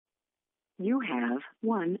You have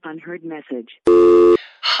one unheard message.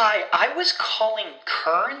 Hi, I was calling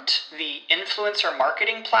Current, the influencer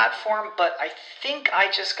marketing platform, but I think I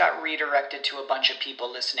just got redirected to a bunch of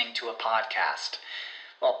people listening to a podcast.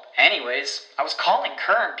 Well, anyways, I was calling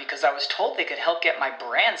Current because I was told they could help get my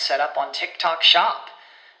brand set up on TikTok Shop,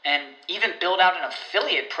 and even build out an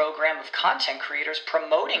affiliate program of content creators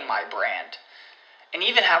promoting my brand, and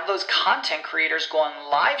even have those content creators go on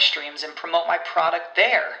live streams and promote my product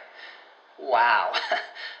there. Wow,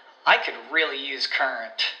 I could really use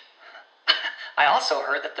Current. I also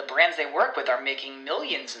heard that the brands they work with are making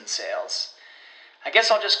millions in sales. I guess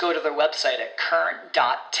I'll just go to their website at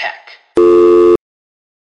current.tech.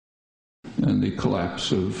 And the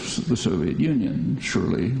collapse of the Soviet Union,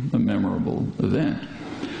 surely a memorable event.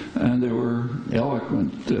 And there were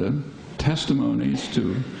eloquent testimonies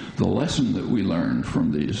to the lesson that we learned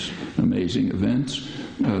from these amazing events,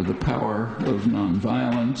 the power of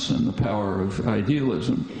nonviolence and the power of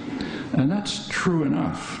idealism. And that's true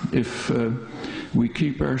enough if we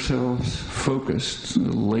keep ourselves focused,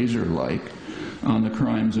 laser-like, on the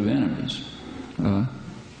crimes of enemies.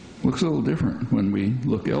 Looks a little different when we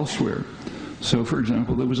look elsewhere. So, for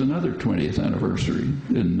example, there was another 20th anniversary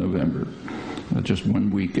in November, just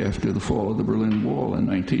 1 week after the fall of the Berlin Wall in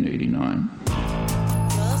 1989.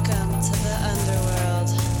 Welcome to the underworld.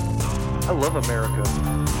 I love America.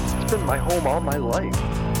 It's been my home all my life.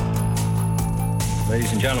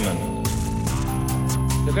 Ladies and gentlemen,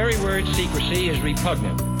 the very word secrecy is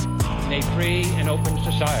repugnant in a free and open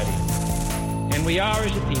society. And we are,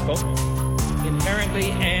 as a people,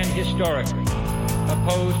 inherently and historically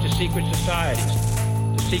opposed to secret societies,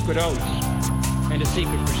 to secret oaths, and to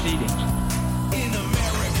secret proceedings. In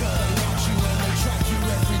America, they watch you and they track your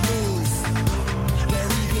every move.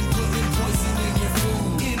 They're even putting poison in your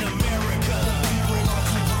food. In America, the people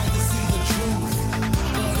occupy to see the truth.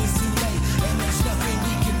 But it's too late and there's nothing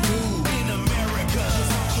we can do. In America,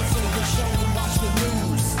 just watch your favorite show and watch the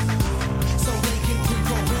news, so they can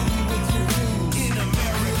pre-program you with your views. In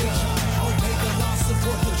America, obey the law,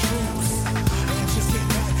 support the troops, and just get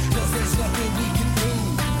back, cause there's nothing we can do.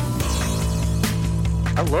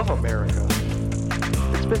 I love America.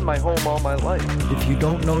 It's been my home all my life. If you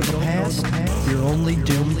don't know the past, you're only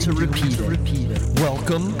doomed to repeat it.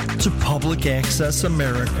 Welcome to Public Access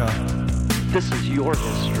America. This is your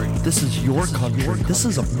history. This is your country. This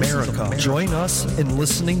is America. Join us in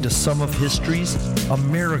listening to some of history's,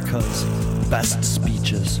 America's best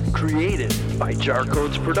speeches. Created by Jar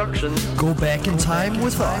Codes Productions. Go back in time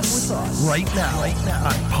with us right now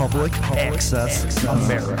on Public Access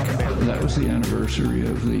America. That was the anniversary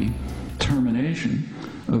of the termination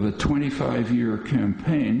of a 25-year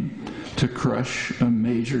campaign to crush a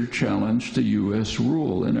major challenge to U.S.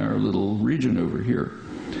 rule in our little region over here.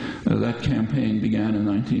 That campaign began in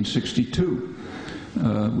 1962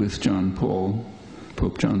 with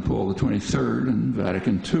Pope John Paul XXIII and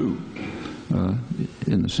Vatican II.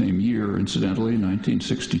 In the same year, incidentally,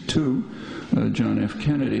 1962, John F.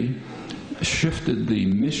 Kennedy shifted the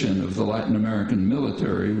mission of the Latin American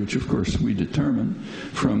military, which of course we determined,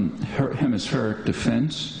 from hemispheric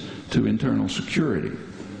defense to internal security.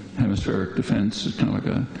 Hemispheric defense is kind of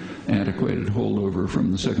like an antiquated holdover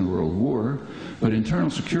from the Second World War, but internal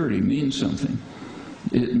security means something.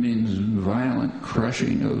 It means violent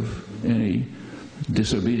crushing of any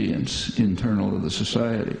disobedience internal to the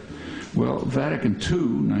society. Well, Vatican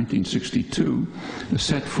II, 1962,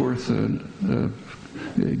 set forth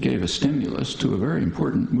gave a stimulus to a very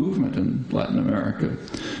important movement in Latin America,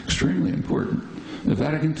 extremely important. The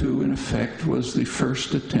Vatican II, in effect, was the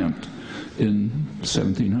first attempt in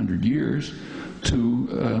 1700 years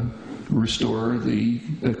to restore the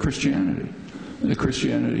Christianity.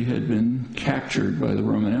 Christianity had been captured by the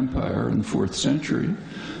Roman Empire in the 4th century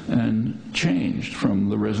and changed from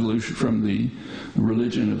the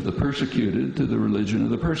religion of the persecuted to the religion of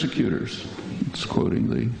the persecutors. It's quoting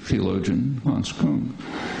the theologian Hans Kung.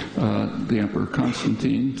 The Emperor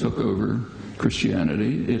Constantine took over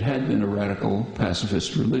Christianity. It had been a radical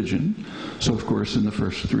pacifist religion, so of course in the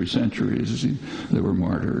first 3 centuries there were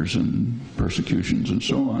martyrs and persecutions and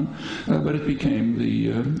so on, but it became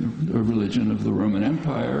the religion of the Roman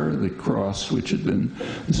Empire. The cross, which had been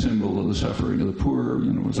the symbol of the suffering of the poor,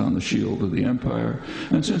 was on the shield of the empire,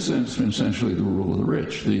 and since then it's been essentially the rule of the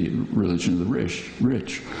rich, the religion of the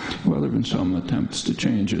rich. Well, there have been some attempts to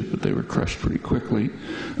change it, but they were crushed pretty quickly.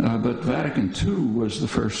 But Vatican II was the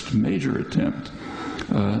first major attempt.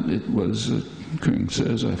 It was, King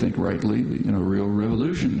says, I think rightly, a real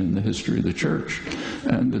revolution in the history of the church,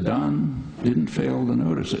 and the Don didn't fail to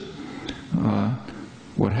notice it.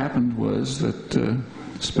 What happened was that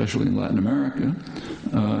especially in Latin America,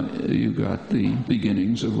 you got the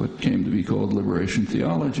beginnings of what came to be called liberation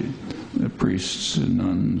theology. Priests,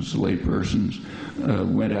 nuns, laypersons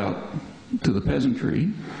went out to the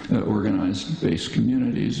peasantry, organized base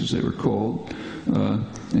communities, as they were called,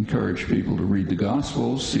 encouraged people to read the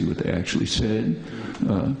Gospels, see what they actually said,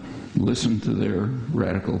 listen to their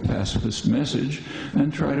radical pacifist message,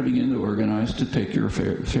 and try to begin to organize to take your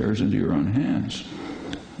affairs into your own hands.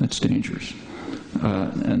 That's dangerous.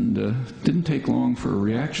 And didn't take long for a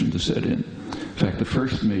reaction to set in. In fact, the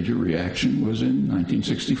first major reaction was in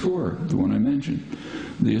 1964, the one I mentioned,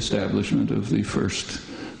 the establishment of the first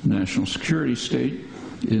national security state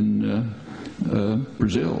in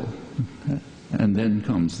Brazil. And then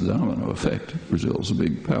comes the domino effect. Brazil's a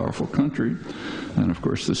big, powerful country, and of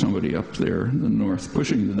course there's somebody up there in the north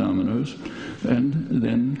pushing the dominoes, and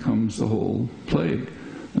then comes the whole plague.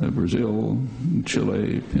 Brazil,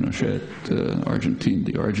 Chile, Pinochet, Argentina,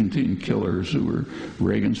 the Argentine killers who were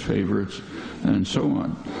Reagan's favorites, and so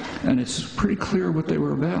on. And it's pretty clear what they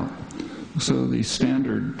were about. So the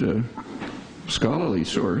standard scholarly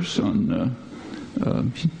source on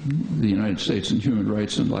the United States and Human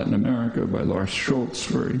Rights in Latin America by Lars Scholz,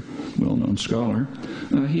 very well-known scholar,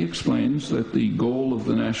 he explains that the goal of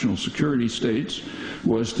the national security states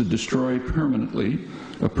was to destroy permanently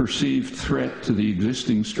a perceived threat to the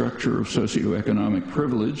existing structure of socioeconomic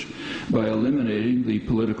privilege by eliminating the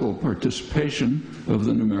political participation of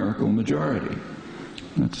the numerical majority.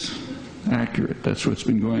 That's accurate. That's what's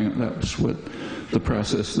been going on. That's what the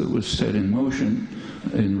process that was set in motion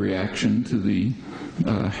in reaction to the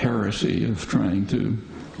heresy of trying to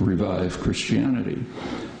revive Christianity.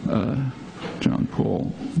 John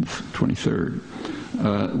Paul XXIII.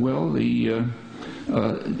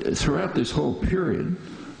 Throughout this whole period,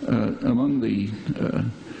 among the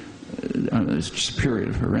it's just a period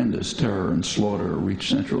of horrendous terror and slaughter reached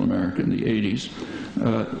Central America in the 80s.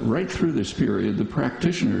 Right through this period, the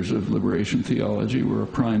practitioners of liberation theology were a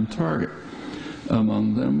prime target.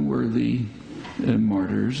 Among them were the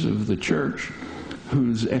martyrs of the church,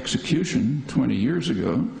 whose execution 20 years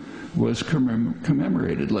ago was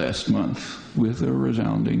commemorated last month with a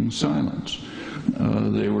resounding silence.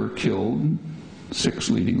 They were killed. 6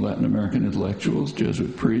 leading Latin American intellectuals,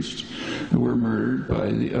 Jesuit priests, were murdered by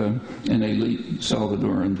an elite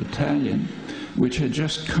Salvadoran battalion, which had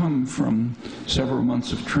just come from several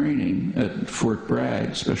months of training at Fort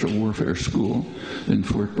Bragg, Special Warfare School in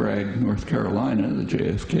Fort Bragg, North Carolina, the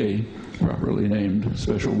JFK properly named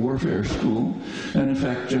Special Warfare School. And in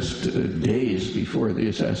fact, just days before the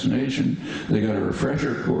assassination, they got a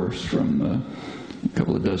refresher course from a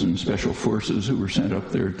couple of dozen special forces who were sent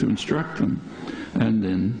up there to instruct them. And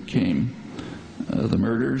then came the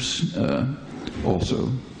murders,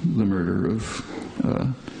 also the murder of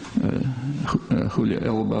Julia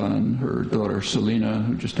Elba and her daughter Selena,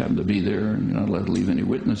 who just happened to be there, and you're not allowed to leave any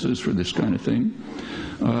witnesses for this kind of thing.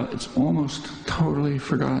 It's almost totally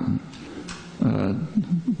forgotten.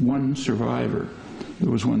 One survivor,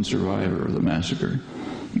 there was one survivor of the massacre,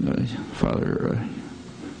 Father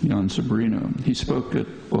Jan Sobrino. He spoke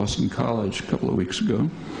at Boston College a couple of weeks ago,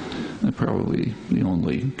 probably the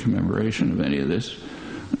only commemoration of any of this.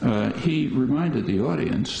 He reminded the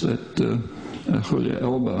audience that Julia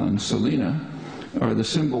Elba and Selena are the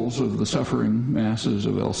symbols of the suffering masses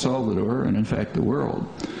of El Salvador and, in fact, the world.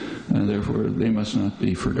 And therefore, they must not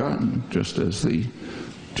be forgotten, just as the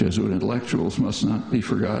Jesuit intellectuals must not be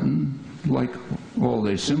forgotten, like all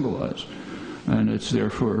they symbolize. And it's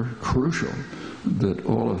therefore crucial that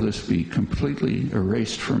all of this be completely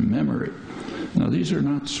erased from memory. Now, these are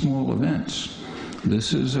not small events.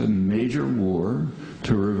 This is a major war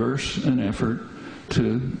to reverse an effort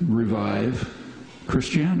to revive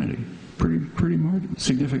Christianity. Pretty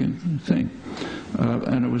significant thing.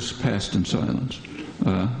 And it was passed in silence.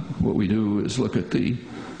 What we do is look at the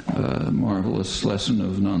marvelous lesson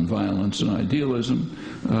of nonviolence and idealism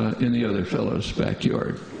in the other fellow's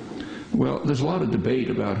backyard. Well, there's a lot of debate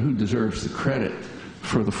about who deserves the credit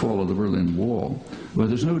for the fall of the Berlin Wall, but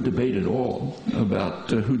there's no debate at all about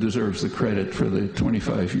who deserves the credit for the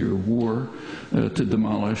 25-year war to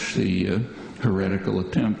demolish the heretical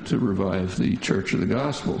attempt to revive the Church of the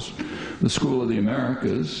Gospels. The School of the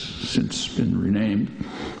Americas, since been renamed,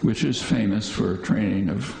 which is famous for training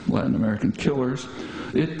of Latin American killers,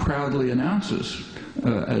 it proudly announces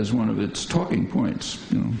as one of its talking points,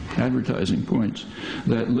 advertising points,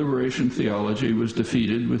 that liberation theology was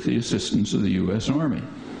defeated with the assistance of the U.S. Army.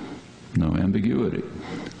 No ambiguity.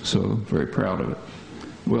 So, very proud of it.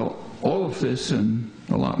 Well, all of this and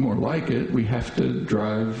a lot more like it, we have to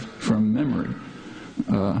drive from memory.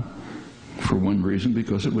 For one reason,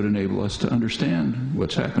 because it would enable us to understand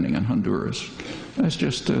what's happening in Honduras. That's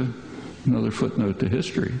just another footnote to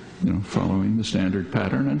history, following the standard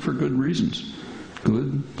pattern, and for good reasons.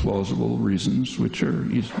 Good, plausible reasons which are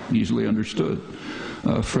easily understood.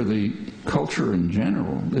 For the culture in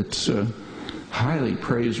general, it's highly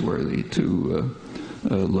praiseworthy to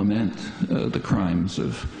lament the crimes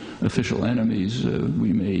of official enemies.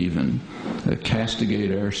 We may even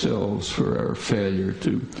castigate ourselves for our failure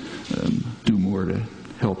to do more to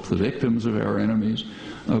help the victims of our enemies.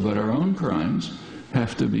 But our own crimes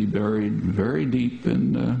have to be buried very deep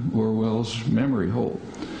in Orwell's memory hole.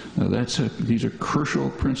 These are crucial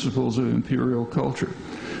principles of imperial culture.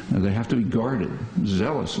 They have to be guarded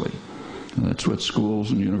zealously. That's what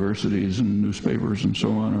schools and universities and newspapers and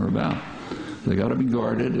so on are about. They got to be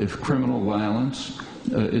guarded if criminal violence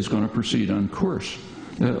is going to proceed on course,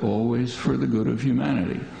 always for the good of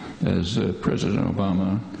humanity, as President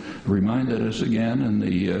Obama reminded us again in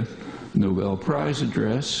the Nobel Prize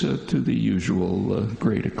address to the usual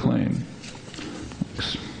great acclaim.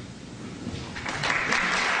 Thanks.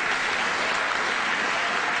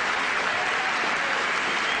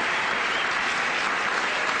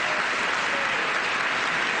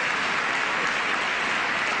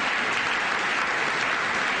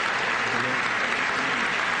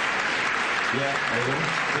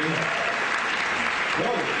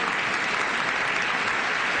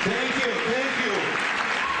 Thank you.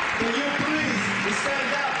 Can you please stand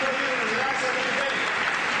up for you in the last of the debate?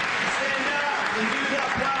 Stand up and give the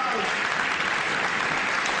applause.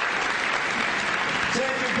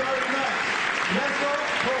 Thank you very much. Let's go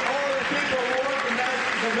for all the people who organized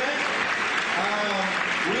this event.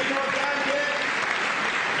 We're not done yet.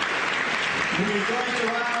 We're going to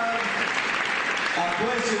have a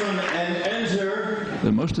question and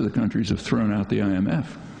answer. Most of the countries have thrown out the IMF.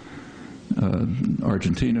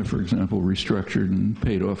 Argentina, for example, restructured and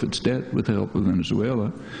paid off its debt with the help of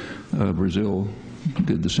Venezuela. Brazil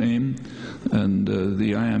did the same. And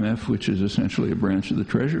the IMF, which is essentially a branch of the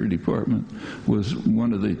Treasury Department, was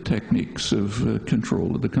one of the techniques of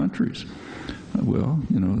control of the countries. Well,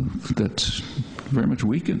 that's very much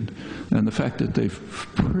weakened. And the fact that they've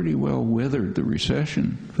pretty well weathered the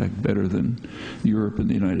recession, in fact, better than Europe and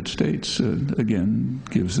the United States, again,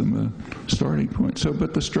 gives them a starting point.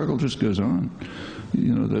 But the struggle just goes on.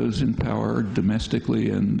 Those in power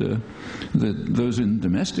domestically and those in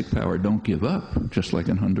domestic power don't give up, just like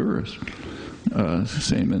in Honduras.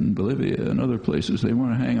 Same in Bolivia and other places. They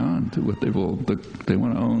want to hang on to what they want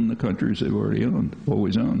to own the countries they've already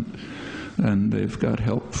always owned. And they've got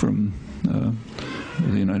help from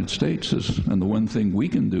the United States, and the one thing we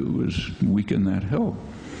can do is weaken that help.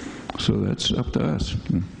 So that's up to us.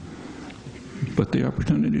 But the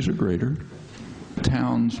opportunities are greater.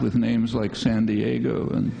 Towns with names like San Diego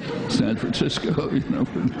and San Francisco,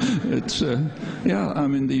 it's, the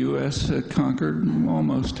U.S. conquered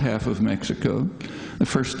almost half of Mexico. At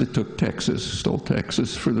first it took Texas, stole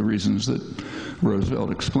Texas for the reasons that Roosevelt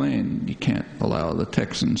explained. You can't allow the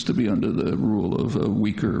Texans to be under the rule of a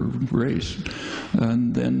weaker race.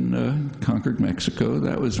 And then conquered Mexico.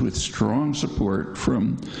 That was with strong support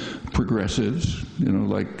from progressives,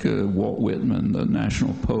 like Walt Whitman, the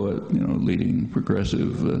national poet, leading progressive.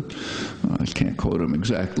 I can't quote him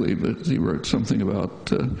exactly, but he wrote something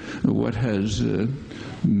about what has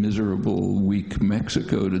miserable, weak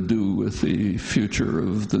Mexico to do with the future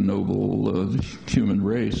of the noble human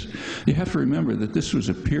race. You have to remember that this was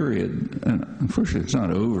a period, and unfortunately it's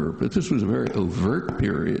not over, but this was a very overt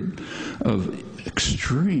period of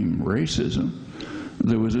extreme racism.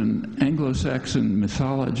 There was an Anglo-Saxon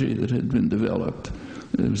mythology that had been developed.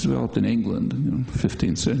 It was developed in England,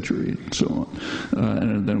 15th century, and so on.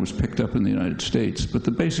 And then it was picked up in the United States. But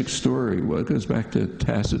the basic story goes back to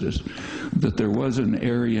Tacitus, that there was an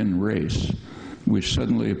Aryan race which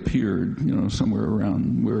suddenly appeared, somewhere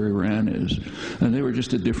around where Iran is. And they were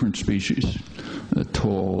just a different species.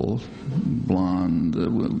 Tall, blonde.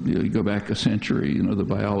 You go back a century, the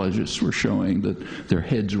biologists were showing that their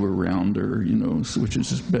heads were rounder, which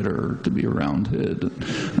is better to be a round head.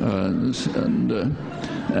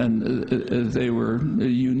 And they were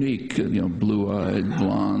unique, blue-eyed,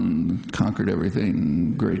 blonde, conquered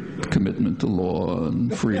everything, great commitment to law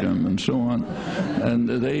and freedom and so on. And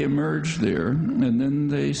they emerged there, and then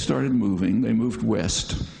they started moving. They moved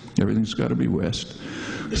west. Everything's got to be west.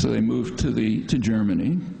 So they moved to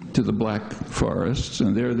Germany, to the Black Forests,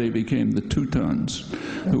 and there they became the Teutons,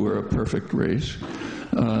 who were a perfect race.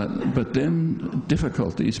 But then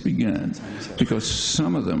difficulties began, because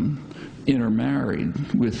some of them intermarried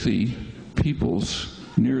with the peoples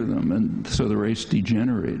near them, and so the race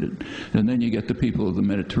degenerated. And then you get the people of the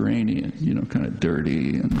Mediterranean, kind of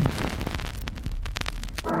dirty and...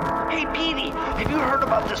 Hey, Petey, have you heard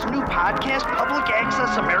about this new podcast, Public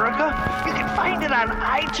Access America? You can find it on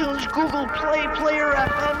iTunes, Google Play, Player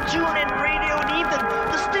FM, TuneIn Radio, and even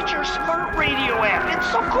the Stitcher Smart Radio app. It's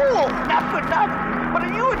so cool! Not for nothing. But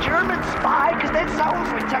are you a German spy? Because that sounds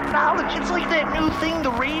like technology. It's like that new thing,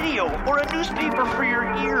 the radio, or a newspaper for your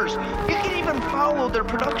ears. You can even follow their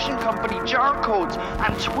production company, Jar Codes,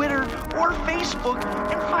 on Twitter or Facebook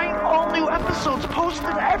and find all new episodes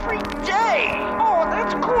posted every day. Oh,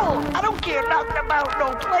 that's cool. I don't care nothing about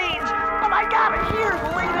no planes, but I gotta hear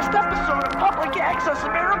the latest episode of Public Access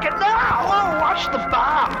America now. Oh, watch the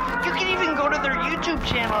bomb. You can even go to their YouTube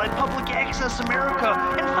channel at Public Access America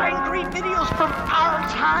and find great videos from our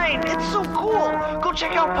time. It's so cool. Go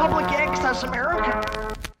check out Public Access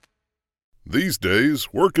America. These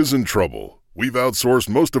days, work is in trouble. We've outsourced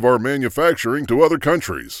most of our manufacturing to other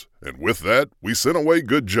countries, and with that, we sent away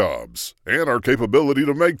good jobs and our capability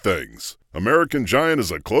to make things. American Giant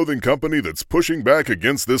is a clothing company that's pushing back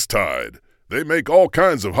against this tide. They make all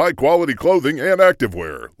kinds of high-quality clothing and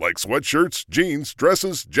activewear, like sweatshirts, jeans,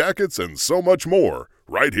 dresses, jackets, and so much more,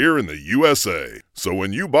 right here in the USA. So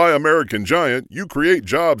when you buy American Giant, you create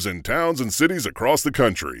jobs in towns and cities across the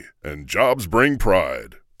country. And jobs bring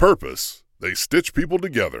pride, purpose. They stitch people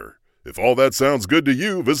together. If all that sounds good to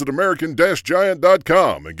you, visit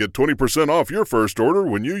American-Giant.com and get 20% off your first order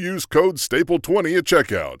when you use code STAPLE20 at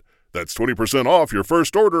checkout. That's 20% off your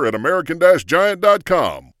first order at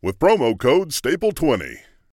American-Giant.com with promo code STAPLE20.